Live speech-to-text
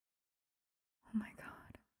Oh my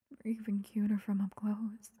god, you're even cuter from up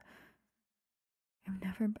close. I've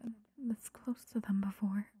never been this close to them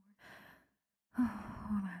before.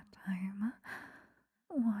 Oh, that time.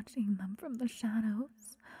 Watching them from the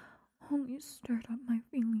shadows only stirred up my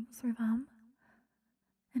feelings for them.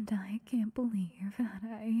 And I can't believe that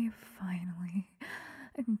I finally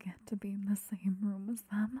get to be in the same room as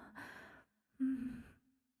them. Mm,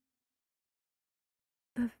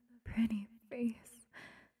 the pretty face,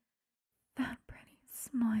 that pretty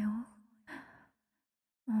smile,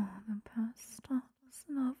 all the past thoughts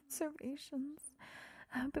and observations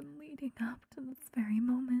have been leading up to this very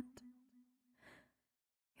moment.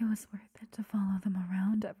 It was worth it to follow them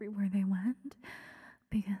around everywhere they went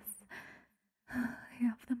because I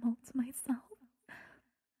have them all to myself.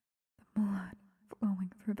 The blood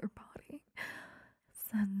flowing through their body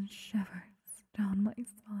sends shivers down my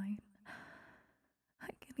spine. I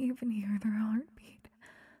can even hear their heartbeat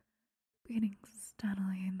beating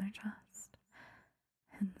steadily in their chest.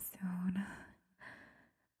 And soon,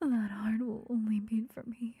 that heart will only beat for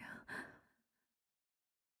me.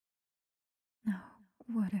 Now,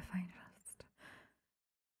 what if I just...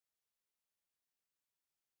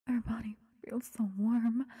 Their body feels so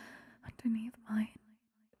warm underneath mine.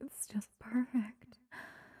 It's just perfect.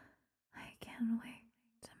 I can't wait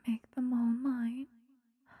to make them all mine.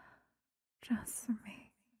 Just for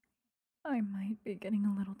me. I might be getting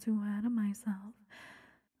a little too ahead of myself,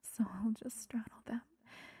 so I'll just straddle them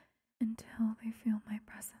until they feel my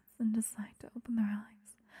presence and decide to open their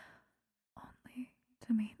eyes, only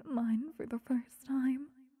to meet mine for the first time.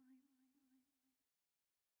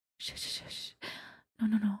 Shh, shh, shh. No,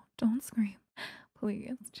 no, no, don't scream.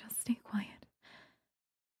 Please, just stay quiet.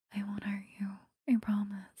 I won't hurt you, I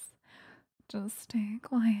promise. Just stay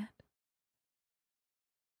quiet.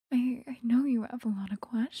 I know you have a lot of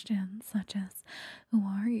questions, such as who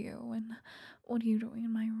are you and what are you doing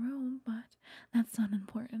in my room, but that's not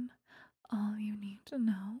important. All you need to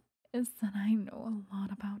know is that I know a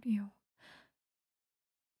lot about you.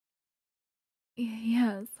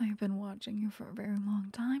 Yes, I've been watching you for a very long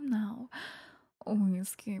time now,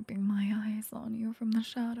 always keeping my eyes on you from the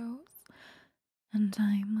shadows. And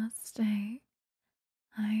I must say,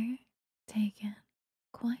 I take it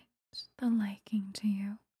quite the liking to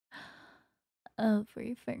you.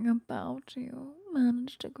 Everything about you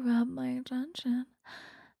managed to grab my attention,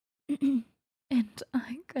 and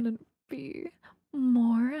I couldn't be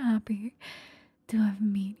more happy to have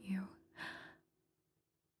met you.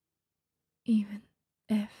 Even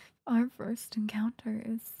if our first encounter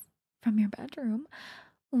is from your bedroom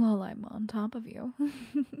while I'm on top of you.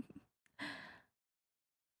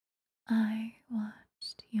 I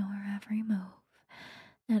watched your every move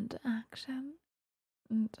and action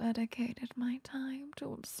and dedicated my time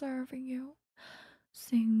to observing you,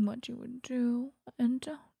 seeing what you would do and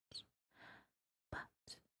don't.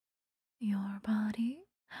 But your body,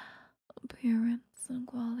 appearance, and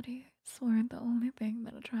qualities weren't the only thing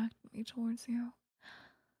that attracted me towards you.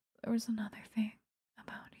 There was another thing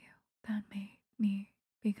about you that made me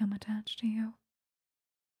become attached to you.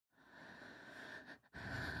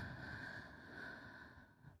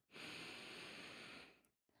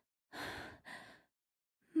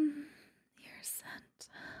 Your scent.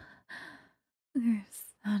 Your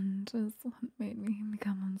scent is what made me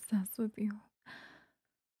become obsessed with you.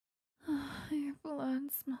 Your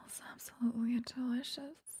blood smells absolutely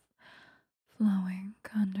delicious, flowing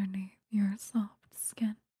underneath your soft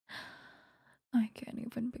skin. I can't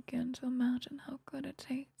even begin to imagine how good it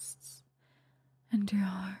tastes. And your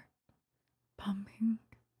heart pumping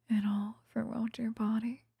it all throughout your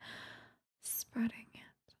body, spreading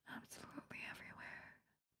it absolutely everywhere.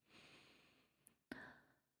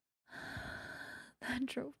 That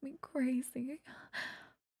drove me crazy.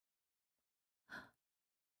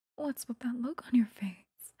 What's with that look on your face?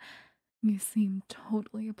 You seem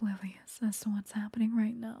totally oblivious as to what's happening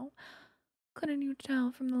right now. Couldn't you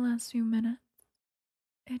tell from the last few minutes?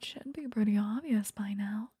 It should be pretty obvious by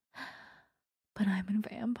now. But I'm a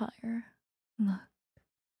vampire. Look.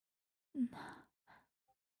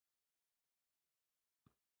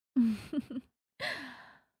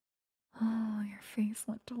 Oh, your face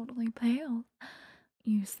went totally pale.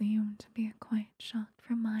 You seem to be quite shocked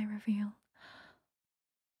from my reveal.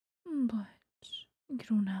 But you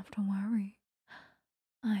don't have to worry.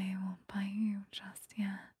 I won't bite you just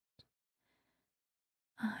yet.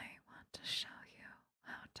 I want to show you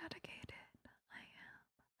how dedicated I am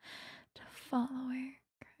to following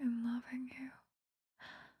and loving you.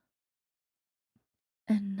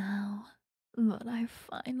 And now that I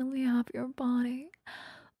finally have your body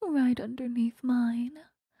right underneath mine,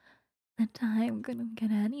 the time couldn't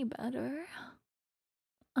get any better.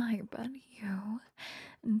 I bet you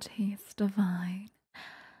taste divine,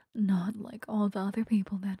 not like all the other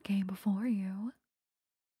people that came before you.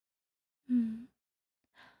 Hmm.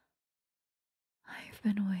 I've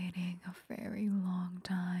been waiting a very long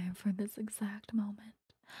time for this exact moment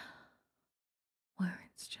where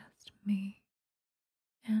it's just me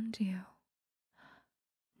and you,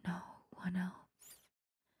 no one else.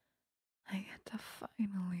 I get to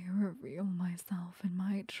finally reveal myself and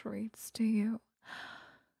my traits to you.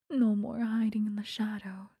 No more hiding in the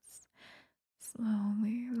shadows,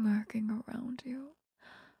 slowly lurking around you.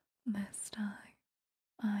 This time,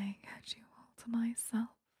 I get you all to myself.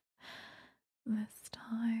 This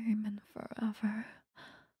time and forever.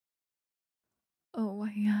 Oh,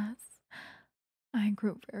 yes, I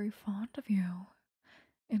grew very fond of you.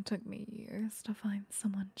 It took me years to find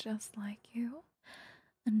someone just like you,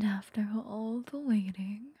 and after all the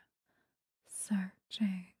waiting,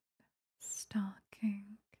 searching,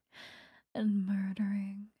 stalking, and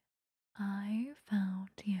murdering, I found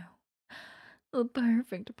you. The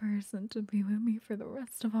perfect person to be with me for the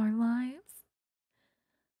rest of our lives.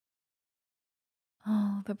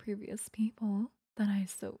 All the previous people that I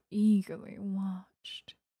so eagerly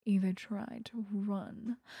watched either tried to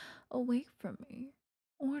run away from me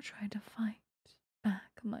or tried to fight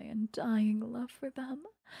back my undying love for them.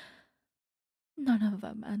 None of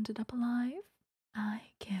them ended up alive. I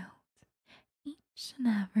killed each and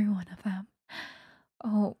every one of them,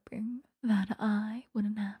 hoping that I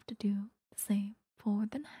wouldn't have to do the same for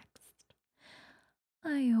the next.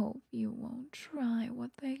 I hope you won't try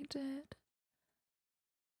what they did.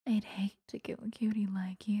 I'd hate to kill a cutie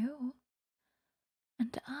like you.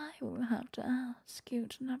 And I will have to ask you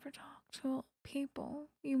to never talk to people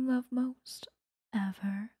you love most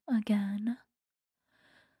ever again.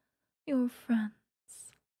 Your friends,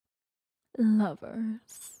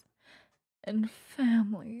 lovers, and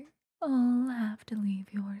family all have to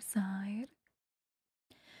leave your side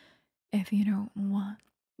if you don't want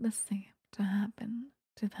the same to happen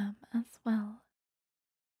to them as well,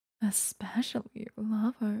 especially your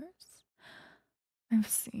lovers. I've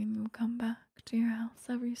seen you come back to your house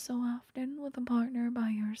every so often with a partner by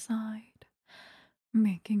your side,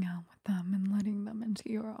 making out with them and letting them into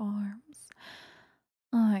your arms.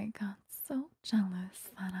 I got so jealous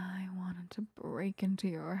that I wanted to break into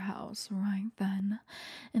your house right then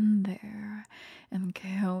and there and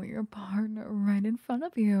kill your partner right in front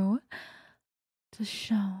of you to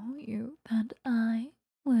show you that I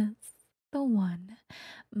was the one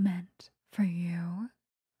meant for you,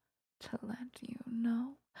 to let you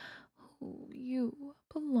know who you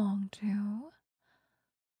belong to.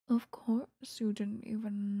 Of course, you didn't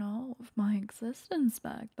even know of my existence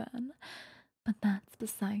back then, but that's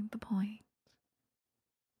beside the point.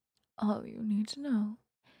 All you need to know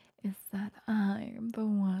is that I am the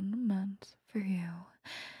one meant for you,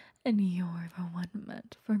 and you're the one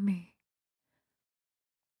meant for me.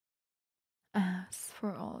 As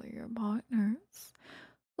for all your partners,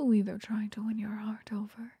 who either try to win your heart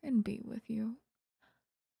over and be with you,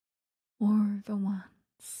 or the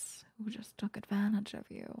ones who just took advantage of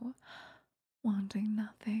you, wanting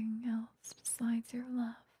nothing else besides your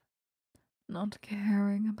love, not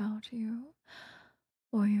caring about you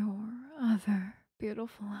or your other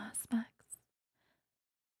beautiful aspects.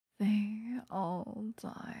 They all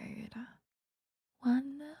died.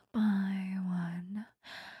 One by one,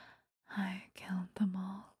 I killed them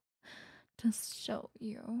all to show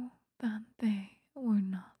you that they were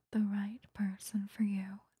not the right person for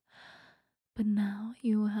you. But now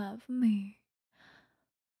you have me,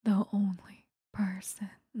 the only person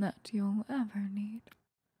that you'll ever need.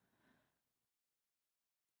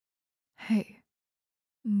 Hey,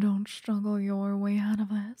 don't struggle your way out of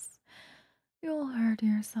this. You'll hurt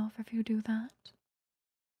yourself if you do that.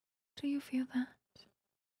 Do you feel that?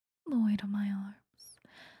 The weight of my arms,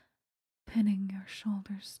 pinning your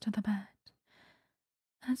shoulders to the bed.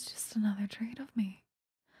 That's just another trait of me,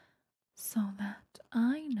 so that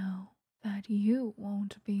I know that you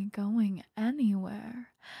won't be going anywhere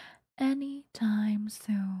anytime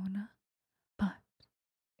soon. But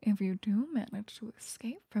if you do manage to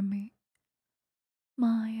escape from me,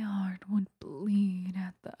 my heart would bleed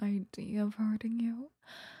at the idea of hurting you.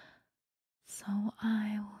 So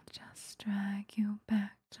I will just drag you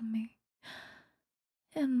back to me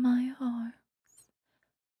in my arms,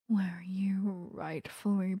 where you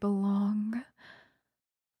rightfully belong.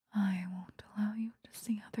 I won't allow you to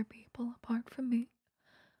see other people apart from me.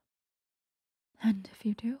 And if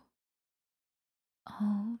you do,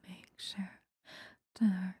 I'll make sure to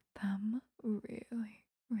hurt them really,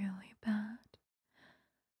 really bad.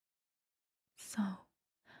 So,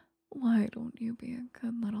 why don't you be a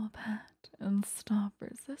good little pet and stop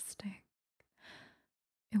resisting?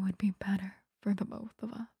 It would be better for the both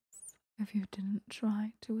of us if you didn't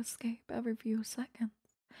try to escape every few seconds.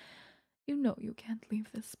 You know you can't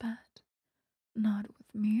leave this bed, not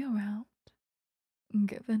with me around.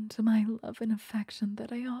 Give in to my love and affection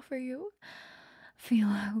that I offer you. Feel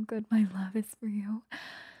how good my love is for you.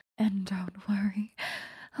 And don't worry,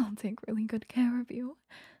 I'll take really good care of you.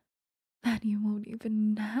 That you won't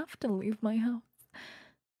even have to leave my house.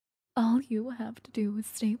 All you have to do is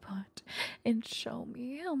stay put and show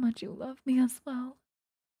me how much you love me as well.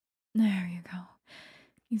 There you go.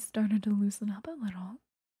 You started to loosen up a little.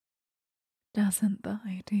 Doesn't the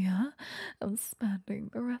idea of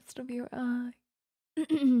spending the rest of your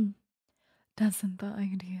doesn't the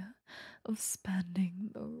idea of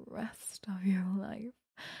spending the rest of your life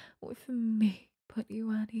with me put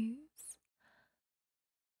you at ease?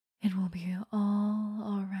 It will be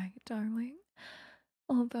all right, darling.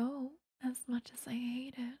 Although, as much as I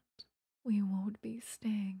hate it, we won't be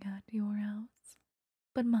staying at your house,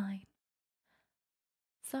 but mine.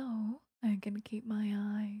 So I can keep my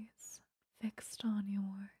eyes fixed on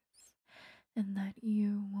yours, and that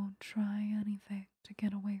you won't try anything to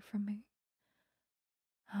get away from me.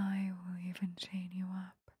 I will even chain you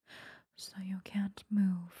up so you can't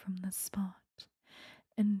move from this spot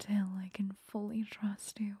until I can fully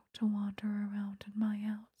trust you to wander around in my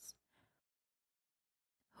house.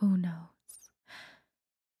 Who knows?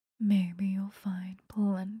 Maybe you'll find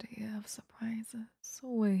plenty of surprises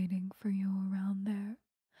waiting for you around there.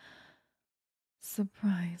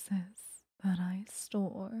 Surprises that I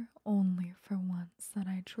store only for ones that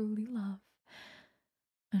I truly love,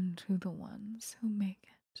 and to the ones who make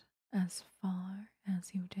it as far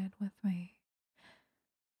as you did with me.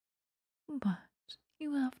 But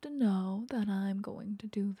you have to know that I'm going to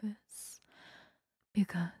do this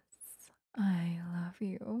because I love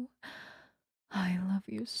you. I love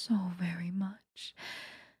you so very much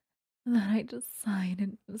that I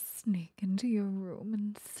decided to sneak into your room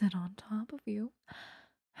and sit on top of you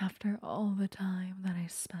after all the time that I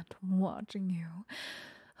spent watching you,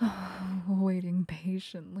 waiting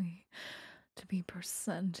patiently to be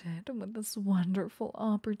presented with this wonderful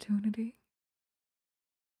opportunity.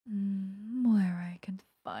 Where I can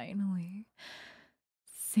finally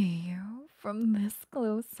see you from this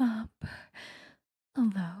close up.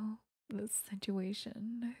 Although this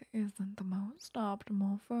situation isn't the most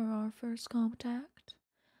optimal for our first contact,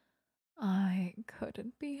 I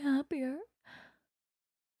couldn't be happier.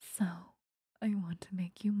 So, I want to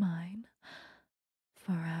make you mine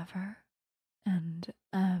forever and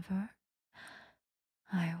ever.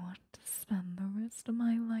 I want to spend the rest of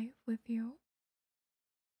my life with you,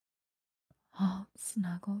 all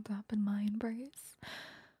snuggled up in my embrace,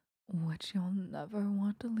 which you'll never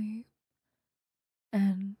want to leave.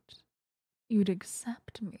 And you'd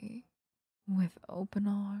accept me with open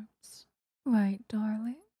arms, right,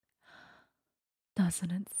 darling?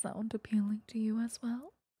 Doesn't it sound appealing to you as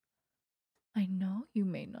well? I know you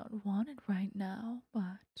may not want it right now,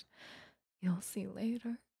 but you'll see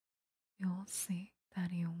later. You'll see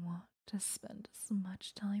that you want to spend as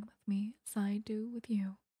much time with me as I do with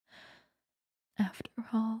you. After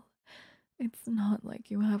all, it's not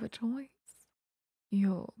like you have a choice.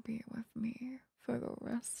 You'll be with me for the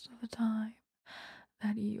rest of the time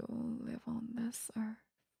that you'll live on this earth,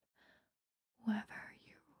 whether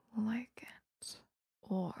you like it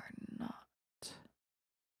or not.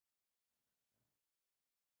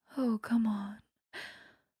 Oh, come on.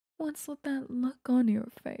 What's with that look on your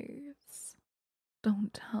face?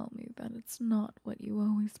 Don't tell me that it's not what you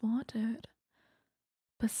always wanted.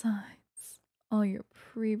 Besides, all your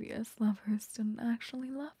previous lovers didn't actually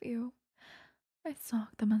love you. I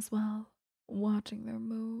stalked them as well, watching their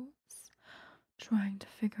moves, trying to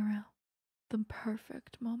figure out the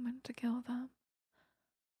perfect moment to kill them.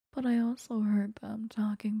 But I also heard them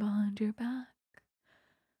talking behind your back,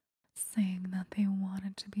 saying that they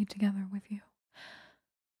wanted to be together with you,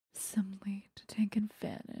 simply to take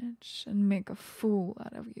advantage and make a fool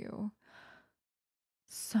out of you.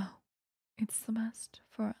 So, it's the best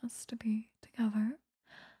for us to be together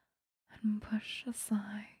and push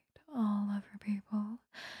aside all other people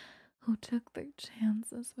who took their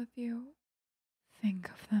chances with you. Think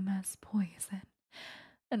of them as poison,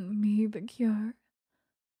 and me the cure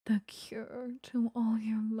to all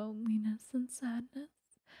your loneliness and sadness.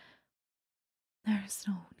 There's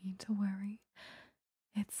no need to worry.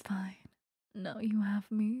 It's fine. Now you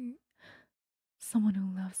have me, someone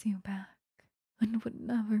who loves you back and would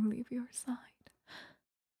never leave your side,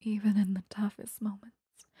 even in the toughest moments.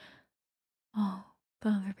 All the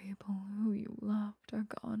other people who you loved are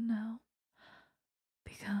gone now.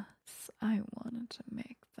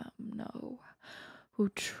 who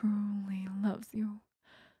truly loves you,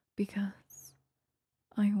 because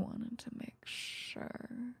I wanted to make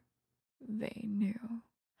sure they knew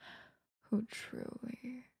who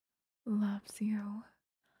truly loves you,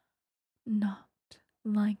 not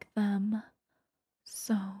like them.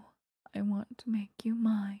 So I want to make you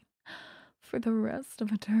mine for the rest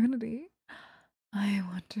of eternity. I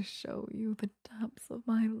want to show you the depths of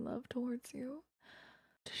my love towards you,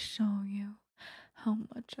 to show you how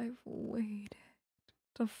much I've waited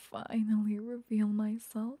to finally reveal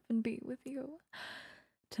myself and be with you,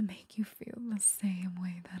 to make you feel the same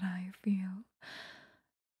way that I feel.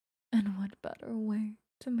 And what better way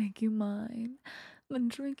to make you mine than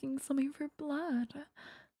drinking some of your blood,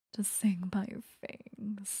 to sing by your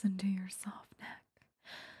fangs into your soft neck,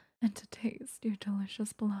 and to taste your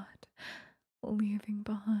delicious blood, leaving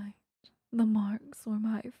behind the marks where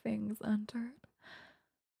my fangs entered,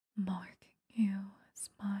 marking you as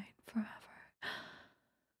mine forever.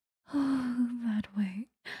 That way,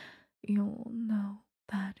 you'll know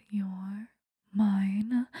that you're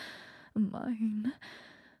mine, mine,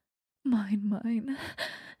 mine,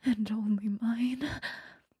 and only mine.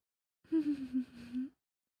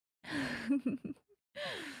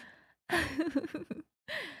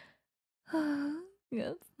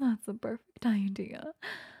 Yes, that's a perfect idea.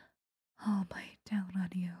 I'll bite down on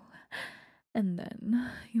you, and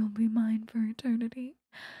then you'll be mine for eternity.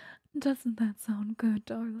 Doesn't that sound good,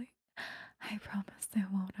 darling? I promise it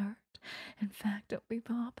won't hurt. In fact, it'll be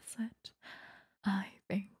the opposite. I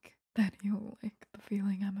think that you'll like the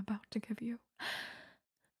feeling I'm about to give you.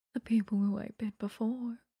 The people who I bit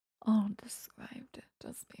before all described it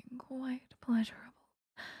as being quite pleasurable.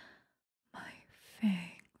 My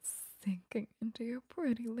fangs sinking into your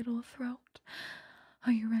pretty little throat.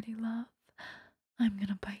 Are you ready, love? I'm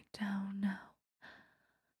gonna bite down now.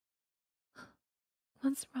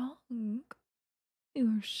 What's wrong?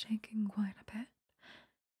 You're shaking quite a bit.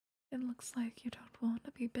 It looks like you don't want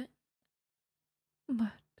to be bitten.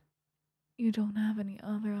 But you don't have any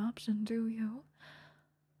other option, do you?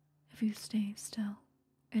 If you stay still,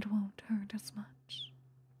 it won't hurt as much.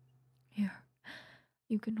 Here,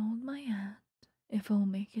 you can hold my hand if it'll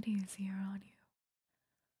make it easier on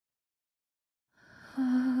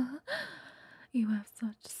you. You have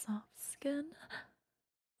such soft skin.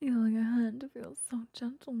 Your hand feels so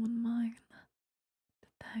gentle on mine. The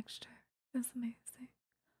texture is amazing.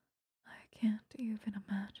 I can't even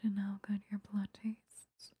imagine how good your blood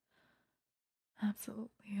tastes.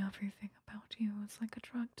 Absolutely everything about you is like a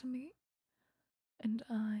drug to me, and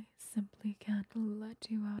I simply can't let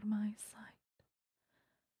you out of my sight.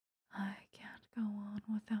 I can't go on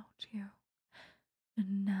without you,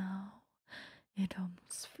 and now it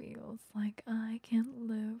almost feels like I can't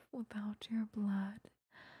live without your blood.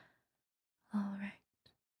 Alright,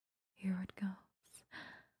 here it goes.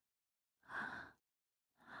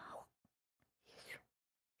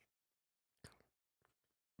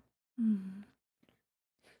 Mm.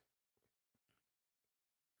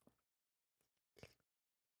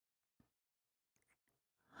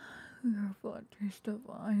 Your blood tastes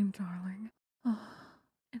divine, darling. Oh,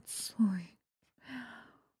 it's sweet.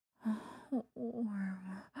 Oh, warm.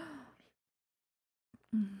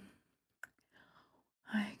 Mm.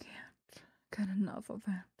 I can't get enough of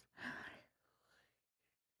it.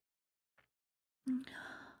 Mm.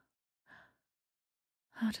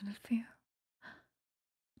 How did it feel?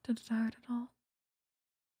 Did it hurt at all?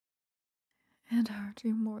 It hurt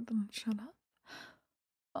you more than it should have.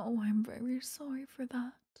 Oh, I'm very sorry for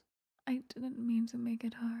that. I didn't mean to make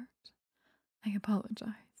it hurt. I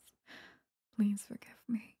apologize. Please forgive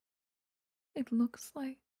me. It looks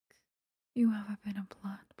like you have a bit of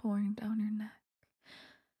blood pouring down your neck.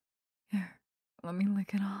 Here, let me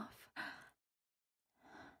lick it off.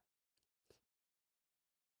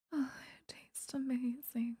 Oh, it tastes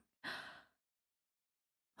amazing.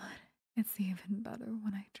 But it's even better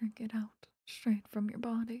when I drink it out straight from your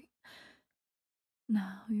body.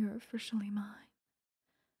 Now you're officially mine.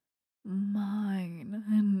 Mine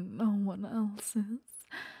and no one else's.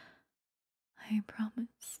 I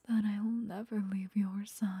promise that I'll never leave your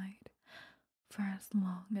side for as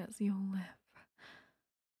long as you'll live.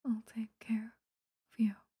 I'll take care of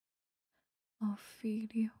you. I'll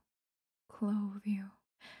feed you, clothe you,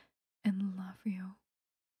 and love you.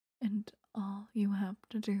 And all you have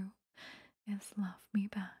to do is love me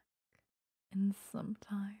back, and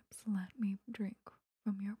sometimes let me drink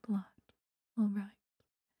from your blood. Alright?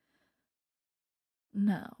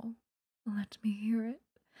 Now, let me hear it.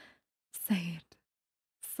 Say it.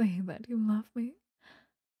 Say that you love me.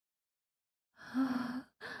 Oh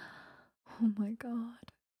my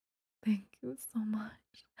god. Thank you so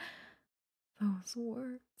much. Those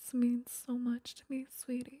words mean so much to me,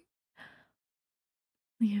 sweetie.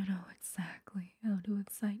 You know exactly how to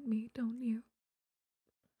excite me, don't you?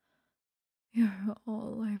 You're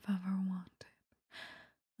all I've ever wanted,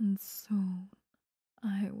 and soon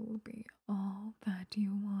I will be all that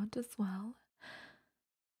you want as well.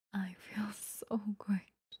 I feel so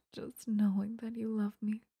great just knowing that you love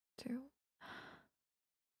me too.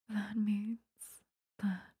 That means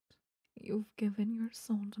that you've given your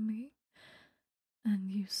soul to me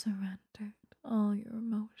and you surrendered all your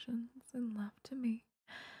emotions and love to me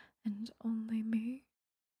and only me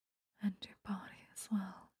and your body as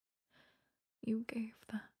well. You gave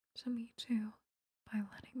that to me too by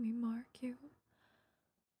letting me mark you.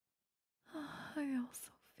 I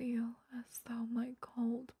also feel as though my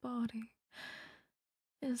cold body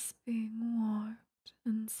is being warmed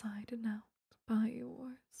inside and out by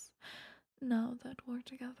yours now that we're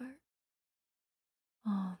together.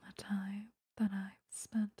 All the time that I've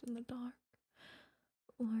spent in the dark,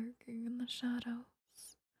 lurking in the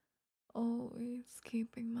shadows, always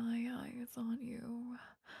keeping my eyes on you,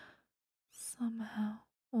 somehow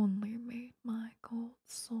only made my cold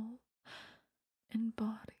soul and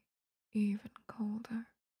body even colder.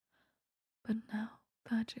 But now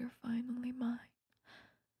that you're finally mine,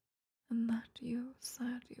 and that you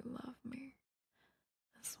said you love me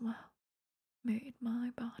as well, made my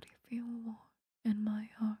body feel warm and my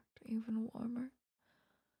heart even warmer.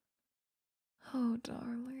 Oh,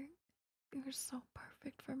 darling, you're so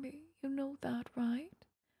perfect for me. You know that, right?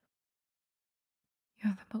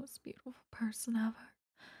 You're the most beautiful person ever,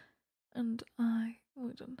 and I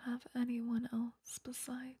wouldn't have anyone else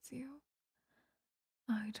besides you.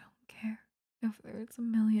 I don't care if there's a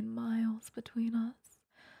million miles between us.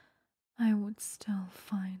 I would still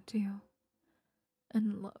find you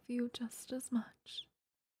and love you just as much.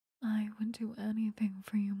 I would do anything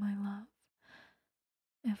for you, my love.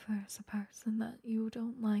 If there's a person that you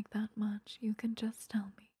don't like that much, you can just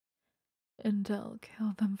tell me, and I'll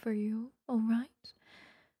kill them for you, alright?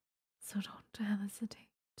 So don't hesitate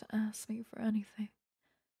to ask me for anything.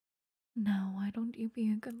 Now, why don't you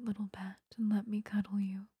be a good little pet and let me cuddle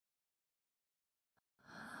you?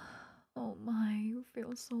 Oh my, you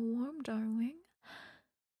feel so warm, darling.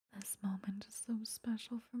 This moment is so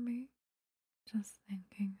special for me. Just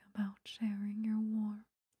thinking about sharing your warmth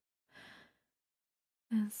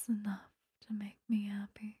is enough to make me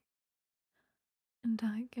happy. And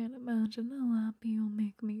I can't imagine how happy you'll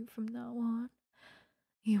make me from now on.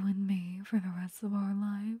 You and me for the rest of our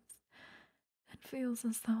lives. It feels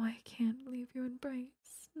as though I can't leave your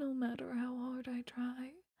embrace, no matter how hard I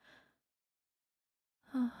try.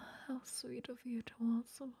 Ah, how sweet of you to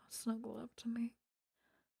also snuggle up to me.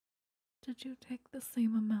 Did you take the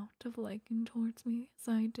same amount of liking towards me as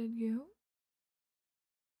I did you?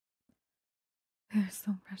 You're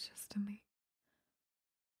so precious to me.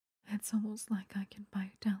 It's almost like I can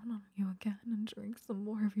bite down on you again and drink some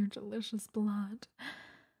more of your delicious blood.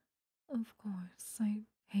 Of course, I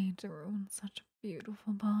hate to ruin such a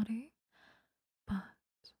beautiful body, but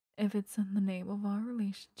if it's in the name of our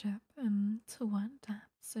relationship and to what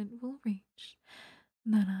depths it will reach,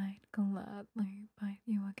 then I'd gladly bite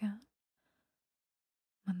you again.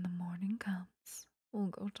 When the morning comes, we'll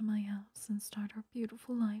go to my house and start our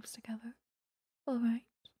beautiful lives together. Alright?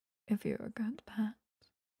 If you're a good pet,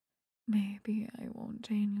 maybe I won't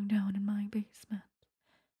chain you down in my basement.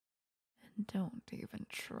 And don't even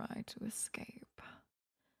try to escape.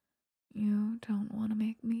 You don't want to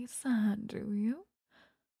make me sad, do you?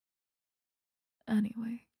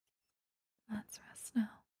 Anyway, let's rest now.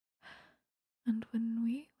 And when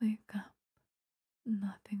we wake up,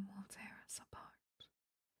 nothing will tear us apart.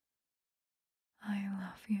 I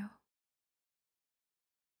love you.